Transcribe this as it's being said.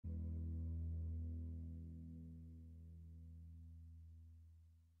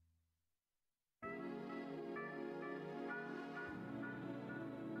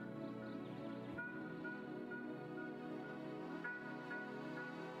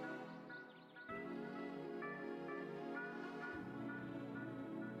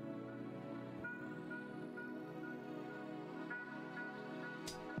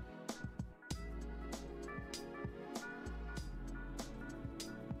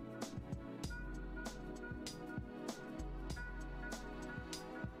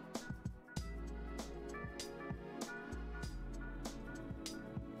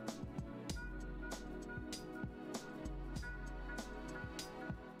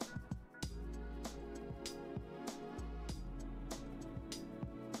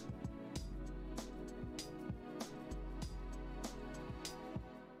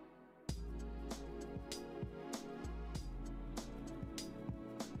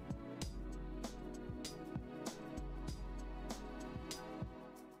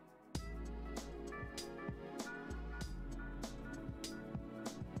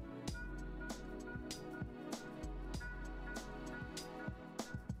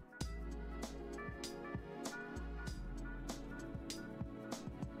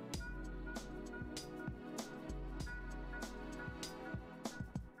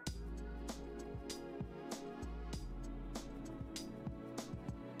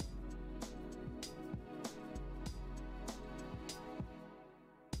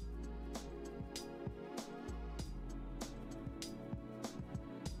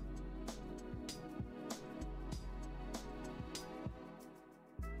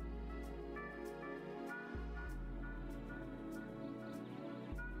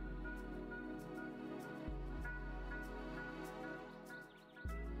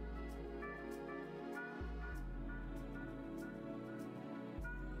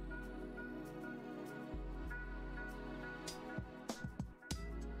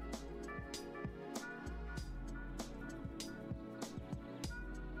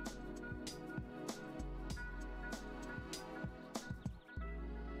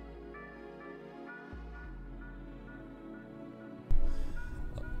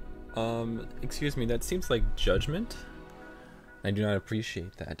Excuse me, that seems like judgment. I do not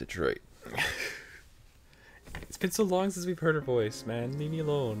appreciate that, Detroit. It's been so long since we've heard her voice, man. Leave me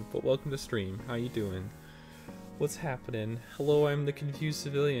alone. But welcome to stream. How you doing? What's happening? Hello, I'm the confused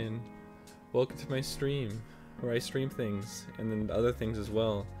civilian. Welcome to my stream, where I stream things, and then other things as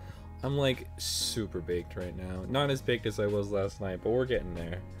well. I'm like super baked right now. Not as baked as I was last night, but we're getting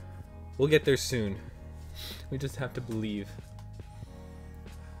there. We'll get there soon. We just have to believe.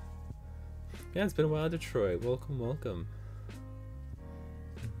 Yeah, it's been a while, Detroit. Welcome, welcome.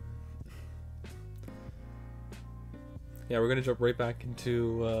 Yeah, we're gonna jump right back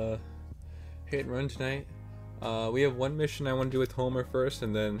into hit and run tonight. We have one mission I want to do with Homer first,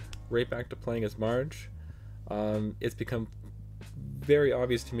 and then right back to playing as Marge. It's become very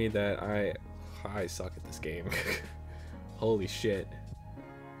obvious to me that I suck at this game. Holy shit.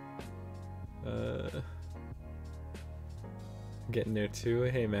 Getting there too.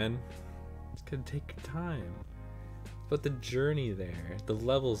 Hey man, it's gonna take your time. But the journey there, the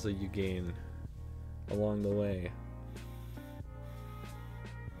levels that you gain along the way.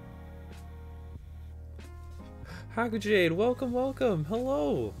 Hakujade, welcome, welcome,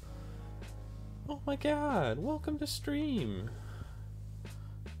 hello! Oh my god, welcome to stream!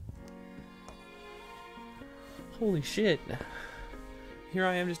 Holy shit! Here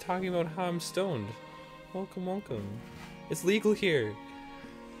I am just talking about how I'm stoned. Welcome, welcome. It's legal here!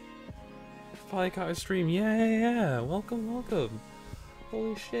 Finally caught a stream, yeah! Welcome, welcome!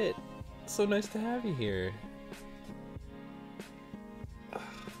 Holy shit, it's so nice to have you here.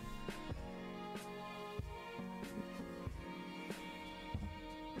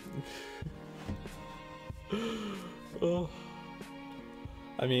 Oh.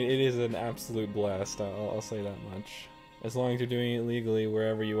 I mean, it is an absolute blast, I'll say that much. As long as you're doing it legally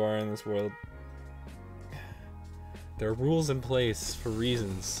wherever you are in this world. There are rules in place for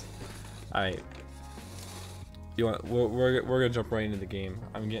reasons. You want? We're gonna jump right into the game.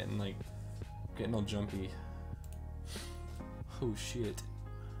 I'm getting all jumpy. Oh shit.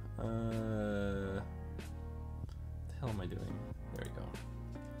 What the hell am I doing? There we go.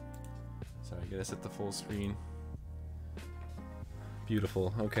 Sorry, get us at the full screen.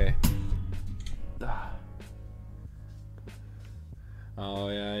 Beautiful. Okay. Oh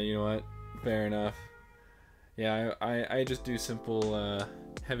yeah, you know what? Fair enough. Yeah, I just do simple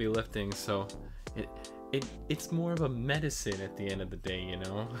heavy lifting, so it's more of a medicine at the end of the day, you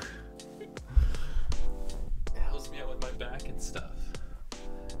know. It helps me out with my back and stuff.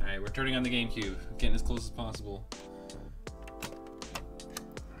 All right, we're turning on the GameCube, getting as close as possible.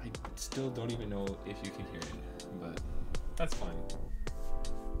 I still don't even know if you can hear it, but that's fine.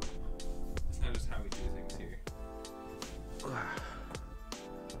 That's not just how we do things here.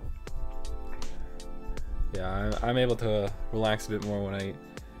 Yeah, I'm able to relax a bit more when I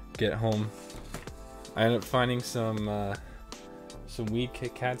get home. I ended up finding some weed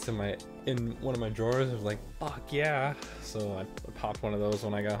Kit Kats in one of my drawers. I was like, fuck yeah! So I popped one of those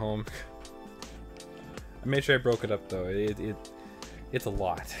when I got home. I made sure I broke it up though. It's a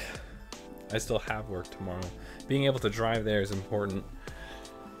lot. I still have work tomorrow. Being able to drive there is important.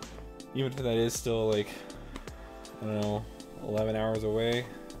 Even if that is still like, I don't know, 11 hours away.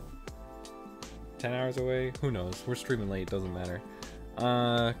 10 hours away? Who knows? We're streaming late, doesn't matter.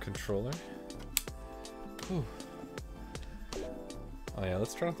 Controller. Whew. Oh yeah,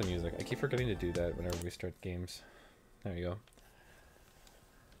 let's turn off the music. I keep forgetting to do that whenever we start games. There you go.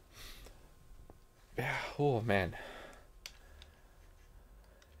 Yeah, oh man.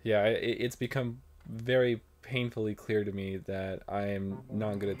 Yeah, it's become very painfully clear to me that I am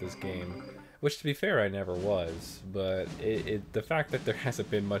not good at this game. Which, to be fair, I never was. But the fact that there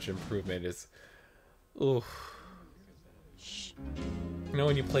hasn't been much improvement is... Oof. You know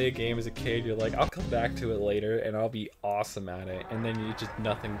when you play a game as a kid, you're like, I'll come back to it later and I'll be awesome at it, and then you just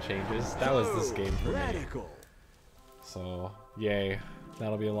nothing changes. That was this game for me. So, yay.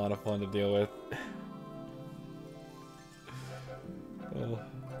 That'll be a lot of fun to deal with.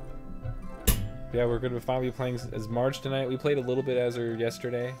 Yeah, we're gonna finally be playing as Marge tonight. We played a little bit as her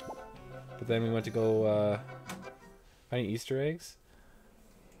yesterday, but then we went to go find Easter eggs.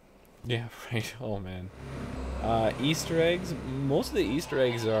 Yeah, right. Oh man. Easter eggs. Most of the Easter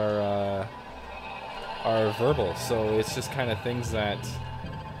eggs are verbal, so it's just kind of things that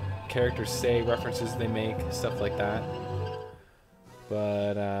characters say, references they make, stuff like that.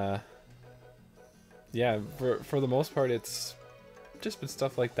 But yeah, for the most part, it's just been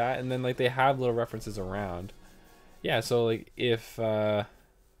stuff like that, and then like they have little references around. Yeah, so like if Homer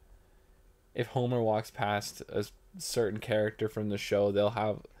walks past a certain character from the show, they'll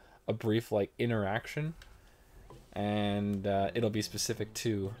have a brief like interaction, and it'll be specific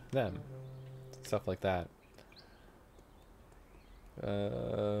to them. Stuff like that.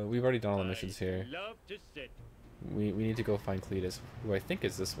 We've already done all the missions here. We need to go find Cletus, who I think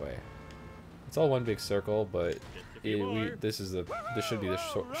is this way. It's all one big circle, but this should be the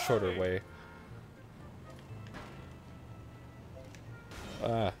shorter way.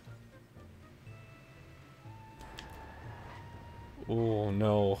 Oh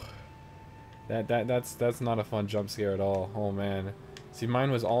no. That's not a fun jump scare at all. Oh man. See,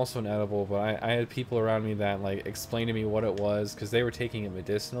 mine was also an edible, but I had people around me that like explained to me what it was, because they were taking it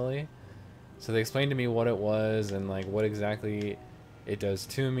medicinally. So they explained to me what it was and like what exactly it does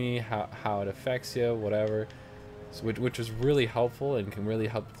to me, how it affects you, whatever. So, which was really helpful and can really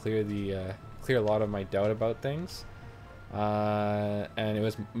help clear a lot of my doubt about things. And it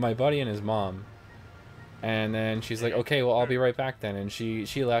was my buddy and his mom. And then she's like, okay, well, I'll be right back then. And she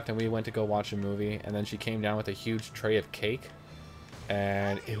left, and we went to go watch a movie. And then she came down with a huge tray of cake,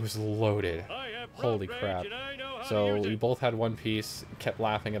 and it was loaded. Holy crap. So we both had one piece, kept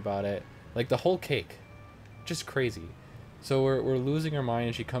laughing about it. Like, the whole cake. Just crazy. So we're losing our mind,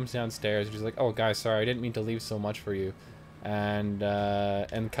 and she comes downstairs, and she's like, oh, guys, sorry, I didn't mean to leave so much for you. And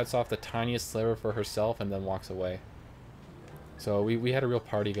cuts off the tiniest sliver for herself, and then walks away. So we had a real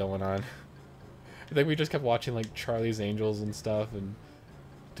party going on. I think we just kept watching like Charlie's Angels and stuff, and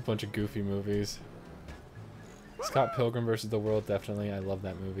a bunch of goofy movies. Scott Pilgrim vs. the World, definitely. I love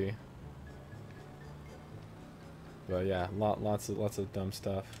that movie. But yeah, lots of dumb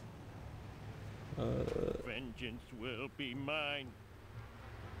stuff. Vengeance will be mine.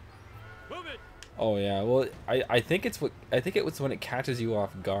 Move it. Oh yeah, well I think it was when it catches you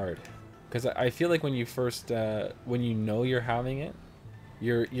off guard, because I feel like when you first when you know you're having it,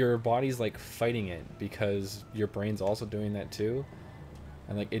 your body's like fighting it, because your brain's also doing that too,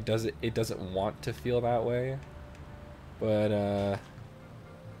 and like it doesn't want to feel that way. But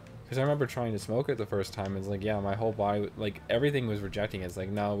because I remember trying to smoke it the first time, it's like, yeah, my whole body, like everything was rejecting it. It's like,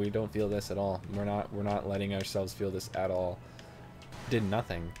 no, we don't feel this at all. We're not letting ourselves feel this at all. Did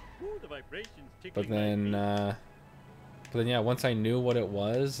nothing. Ooh, the vibrations But then yeah, once I knew what it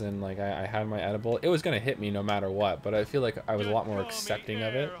was, and like I had my edible, it was gonna hit me no matter what. But I feel like I was a lot more accepting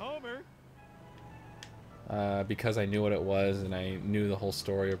of it, because I knew what it was and I knew the whole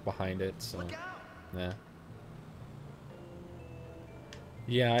story behind it. So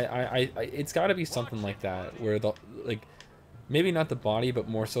yeah, it's got to be something like that, where maybe not the body, but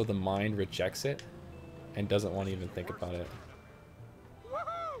more so the mind rejects it and doesn't want to even think about it.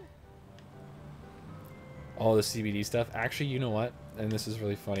 All the CBD stuff. Actually, you know what? And this is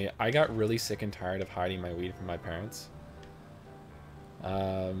really funny. I got really sick and tired of hiding my weed from my parents.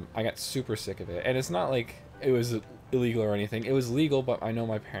 I got super sick of it. And it's not like it was illegal or anything. It was legal, but I know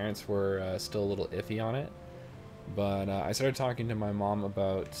my parents were still a little iffy on it. But I started talking to my mom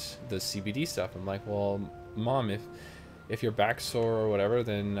about the CBD stuff. I'm like, well, Mom, if your back's sore or whatever,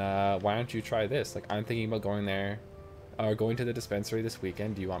 then why don't you try this? Like, I'm thinking about going there, or going to the dispensary this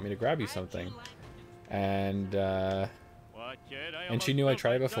weekend. Do you want me to grab you something? And she knew I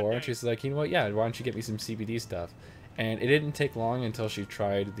tried it before, and she's like, you know what, yeah, why don't you get me some CBD stuff? And it didn't take long until she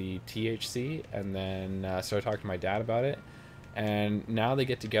tried the THC, and then started talking to my dad about it. And now they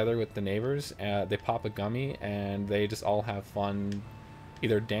get together with the neighbors, they pop a gummy, and they just all have fun,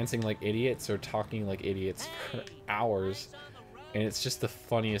 either dancing like idiots or talking like idiots for hours. And it's just the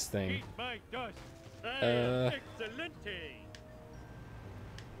funniest thing.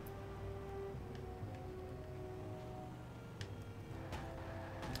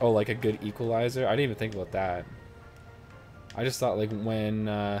 Oh, like a good equalizer? I didn't even think about that. I just thought, like, when,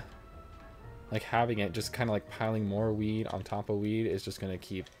 like, having it, just kind of like piling more weed on top of weed is just going to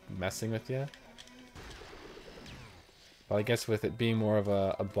keep messing with you. But I guess with it being more of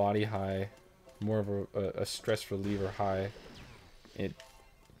a body high, more of a stress reliever high,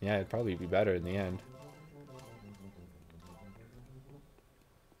 yeah, it'd probably be better in the end.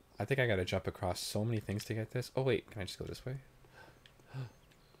 I think I gotta jump across so many things to get this. Oh, wait, can I just go this way?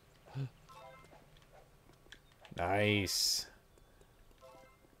 Nice.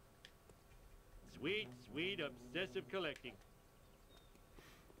 Sweet, sweet, obsessive collecting.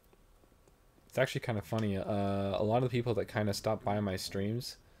 It's actually kind of funny. A lot of the people that kind of stop by my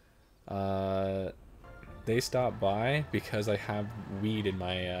streams, they stop by because I have weed in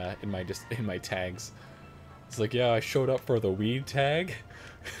my tags. It's like, yeah, I showed up for the weed tag.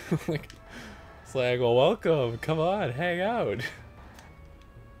 It's like, well, welcome. Come on, hang out.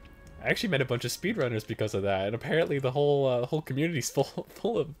 I actually met a bunch of speedrunners because of that, and apparently the whole community's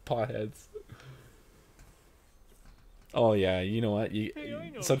full of potheads. Oh yeah, you know what?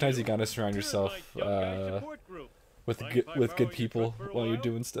 Sometimes you gotta surround yourself with good people while you're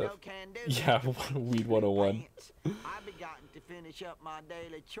doing stuff. Yeah, Weed 101.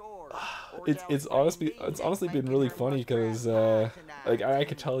 It's honestly been really funny because like I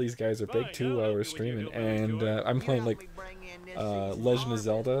could tell these guys are big too while we're streaming, and I'm playing like Legend of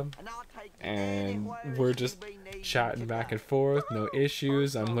Zelda, and we're just chatting back and forth, no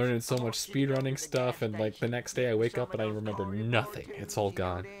issues. I'm learning so much speedrunning stuff, and like the next day I wake up and I remember nothing. It's all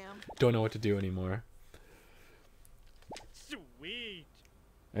gone. Don't know what to do anymore. Sweet.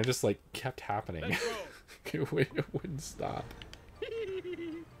 And it just like kept happening. it wouldn't stop.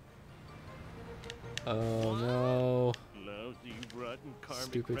 Oh no. Lousy, rotten karmic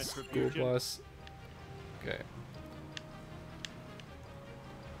Stupid school retribution. bus. Okay.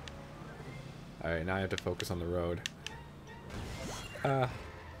 Alright, now I have to focus on the road.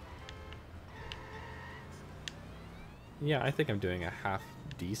 Yeah, I think I'm doing a half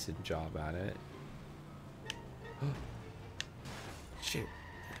decent job at it. Shit.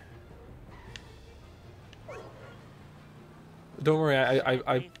 Don't worry,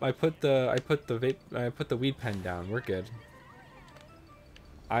 I put the weed pen down. We're good.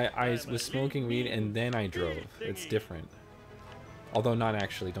 I was smoking weed and then I drove. It's different. Although not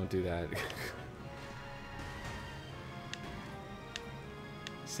actually, don't do that.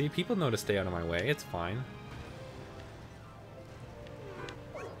 See, people know to stay out of my way. It's fine.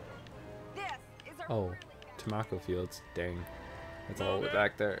 Oh, Tobacco Fields. Dang. That's all the way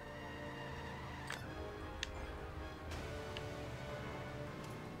back there.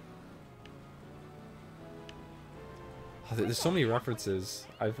 Oh, there's so many references.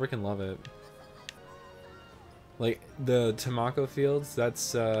 I freaking love it. Like, the Tobacco Fields,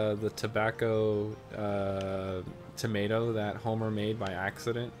 that's the tobacco tomato that Homer made by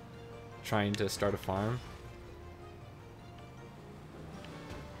accident trying to start a farm.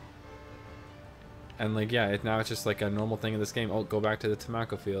 And like, yeah, now it's just like a normal thing in this game. Oh, go back to the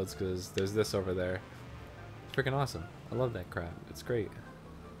Tobacco Fields because there's this over there. It's freaking awesome. I love that crap. It's great.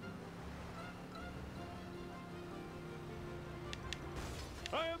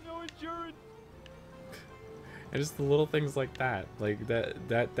 I have no insurance. And just the little things like that. Like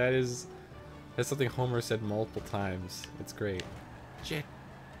that's something Homer said multiple times. It's great. Shit.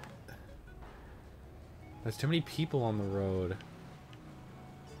 There's too many people on the road.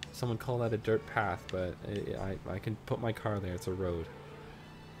 Someone call that a dirt path, but I can put my car there. It's a road.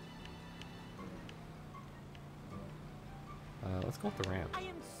 Let's go up the ramp. I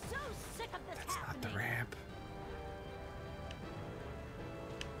am so sick of this That's not the happening. ramp.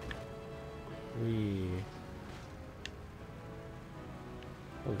 Wee.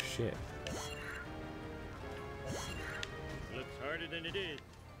 Oh shit. Looks harder than it is.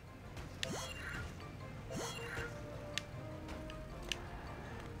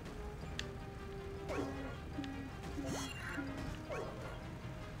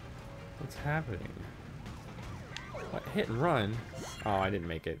 What's happening? What? Hit and run? Oh, I didn't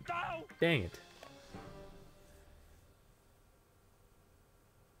make it. Go! Dang it.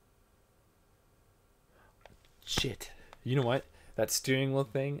 Shit. You know what? That steering wheel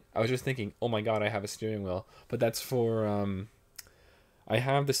thing, I was just thinking, oh my god, I have a steering wheel. But that's for, I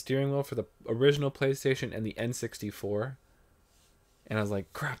have the steering wheel for the original PlayStation and the N64. And I was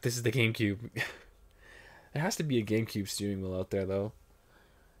like, crap, this is the GameCube. There has to be a GameCube steering wheel out there, though.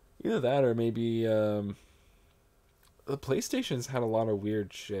 Either that or maybe, the PlayStation's had a lot of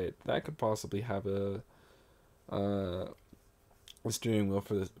weird shit. That could possibly have a steering wheel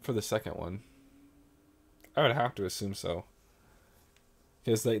for the second one. I would have to assume so.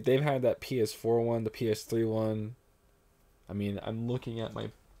 Because like they've had that PS4 one, the PS3 one. I mean, I'm looking at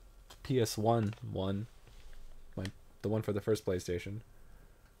my PS1 one, the one for the first PlayStation.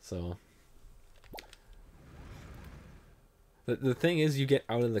 So the thing is, you get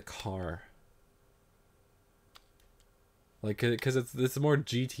out of the car. Like, because it's more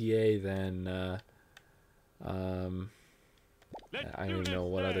GTA than I don't even know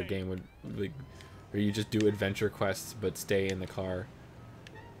what other game would like, where you just do adventure quests but stay in the car.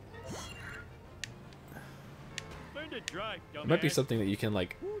 Learn to drive, It might be dumbass. something that you can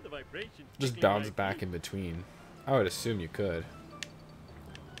like Ooh, the vibrations just kicking bounce my back feet. in between. I would assume you could.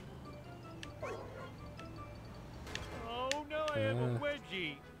 Oh no, I have a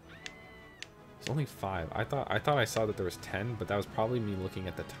wedgie. It's only 5. I thought I saw that there was 10, but that was probably me looking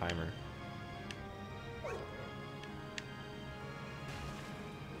at the timer.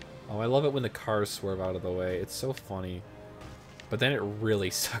 Oh, I love it when the cars swerve out of the way. It's so funny. But then it really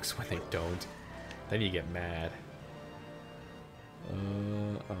sucks when they don't. Then you get mad.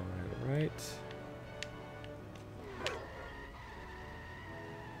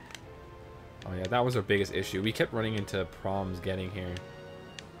 Oh yeah, that was our biggest issue. We kept running into problems getting here.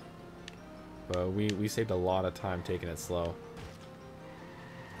 But we saved a lot of time taking it slow.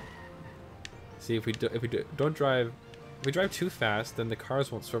 See, if we don't drive, if we drive too fast, then the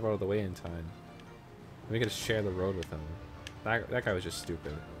cars won't swerve out of the way in time. We gotta share the road with them. That guy was just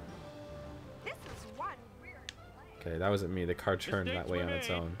stupid. This is one weird place. Okay, that wasn't me. The car turned that way on its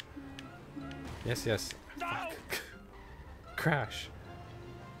own. Yes, yes. No! Fuck. Crash.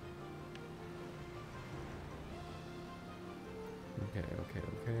 Okay, okay,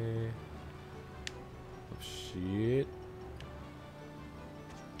 okay. Oh, shit.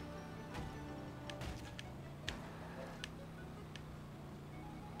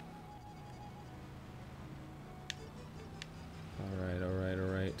 Alright, alright,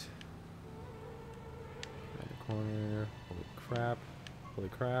 alright. Around the corner. Holy crap. Holy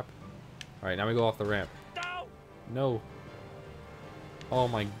crap. Alright, now we go off the ramp. No! No. Oh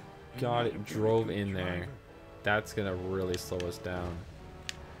my god, it drove in there. That's gonna really slow us down.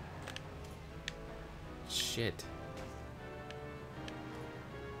 Shit.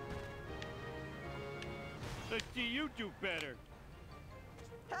 Let's see you do better.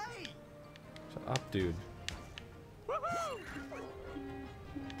 Hey! Shut up, dude.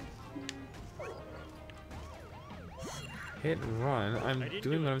 Hit and run. I'm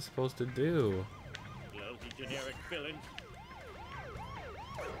doing what I'm supposed to do. Lousy generic villains.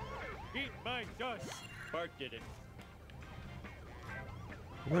 Eat my dust. Bart did it.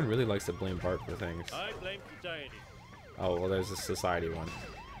 Everyone really likes to blame Bart for things. I blame society. Oh, well, there's a society one.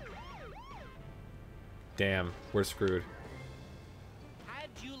 Damn, we're screwed. How'd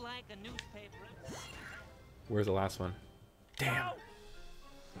you like a newspaper? Where's the last one? Damn. No!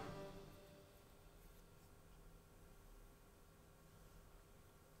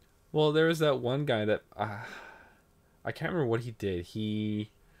 Well, there was that one guy that I can't remember what he did. It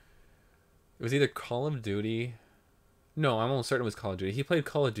was either Call of Duty. No, I'm almost certain it was Call of Duty. He played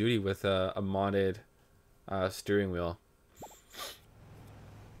Call of Duty with a modded steering wheel.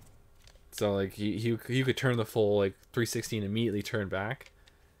 So like you could turn the full like 360 and immediately turn back.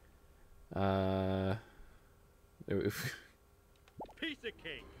 It Piece of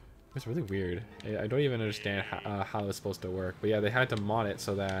cake. was really weird. I don't even understand how it's supposed to work. But yeah, they had to mod it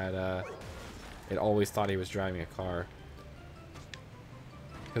so that it always thought he was driving a car.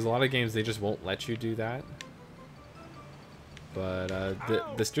 Because a lot of games, they just won't let you do that. But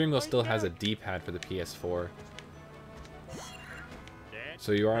the steering wheel still has a D-pad for the PS4.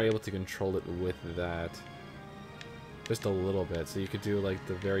 So you are able to control it with that. Just a little bit. So you could do like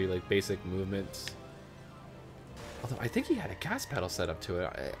the very like basic movements. Although I think he had a gas pedal set up to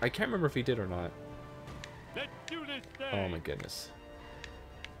it. I can't remember if he did or not. Let's do this thing. Oh my goodness.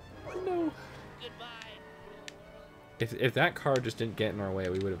 No. Goodbye. If that car just didn't get in our way,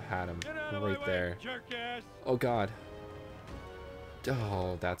 we would have had him Get out of my right way, there. jerk ass. Oh god.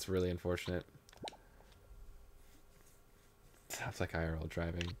 Oh, that's really unfortunate. Sounds like IRL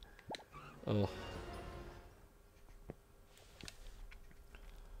driving. Oh.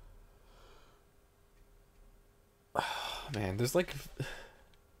 Oh man, there's like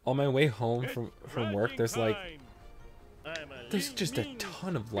on my way home from work, there's like there's just a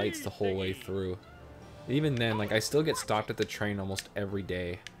ton of lights the whole way through. Even then, like I still get stopped at the train almost every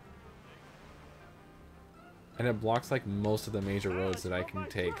day. And it blocks like most of the major roads that I can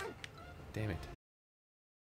take. Damn it.